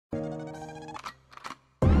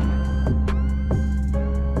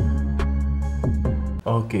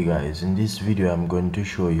Okay guys, in this video I'm going to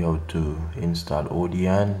show you how to install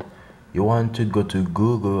Odin. You want to go to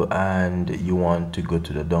Google and you want to go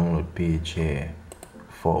to the download page here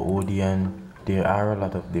for Odin. There are a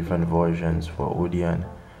lot of different versions for Odin,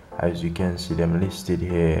 as you can see them listed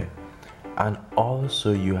here, and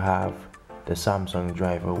also you have the Samsung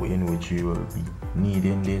driver in which you will be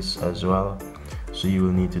needing this as well. So you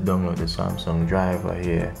will need to download the Samsung driver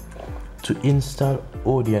here. To install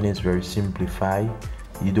Odin is very simplified.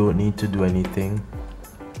 You don't need to do anything.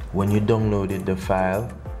 When you downloaded the file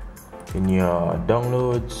in your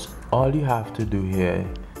downloads, all you have to do here,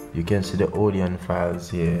 you can see the Odin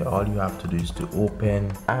files here. All you have to do is to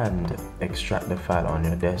open and extract the file on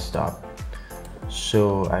your desktop.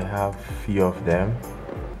 So I have few of them.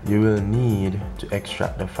 You will need to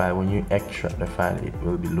extract the file. When you extract the file, it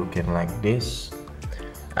will be looking like this,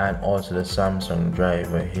 and also the Samsung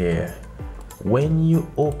driver here. When you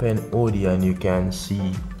open Odin, you can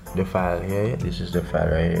see the file here. This is the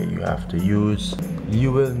file right here you have to use.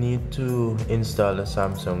 You will need to install the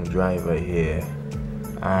Samsung driver here,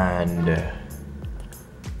 and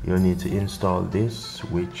you'll need to install this,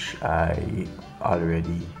 which I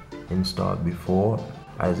already installed before.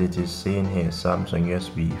 As it is saying here, Samsung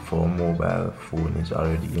USB for mobile phone is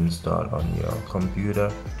already installed on your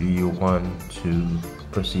computer. Do you want to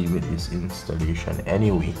proceed with this installation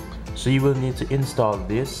anyway? So you will need to install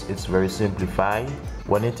this. It's very simplified.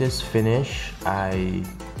 When it is finished, I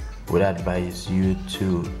would advise you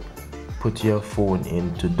to put your phone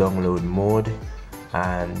into download mode,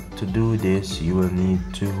 and to do this you will need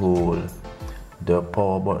to hold the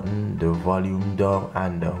power button, the volume down,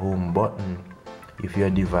 and the home button if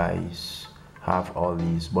your device have all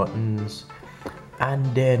these buttons, and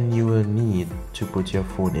then you will need to put your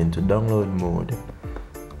phone into download mode.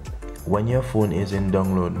 When your phone is in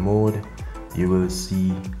download mode, you will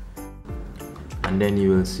see, and then you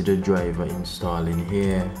will see the driver installing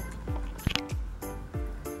here.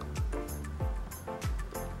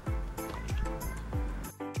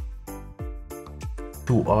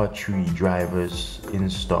 Two or three drivers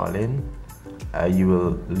installing. You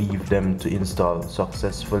will leave them to install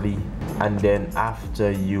successfully, and then after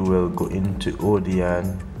you will go into Odin,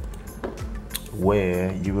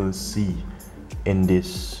 where you will see in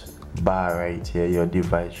this bar right here your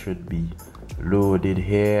device should be loaded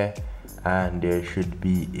here, and there should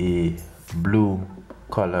be a blue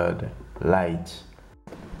colored light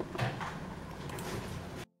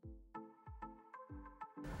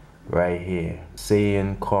right here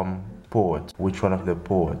saying come port, which one of the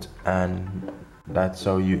port, and that's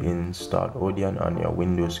how you install Odin on your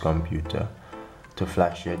Windows computer to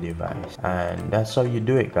flash your device. And that's how you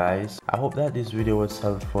do it, guys. I hope that this video was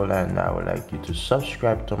helpful, and I would like you to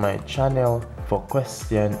subscribe to my channel. For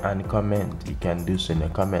question and comment, you can do so in the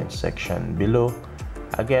comment section below.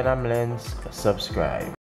 Again, I'm Lens. Subscribe.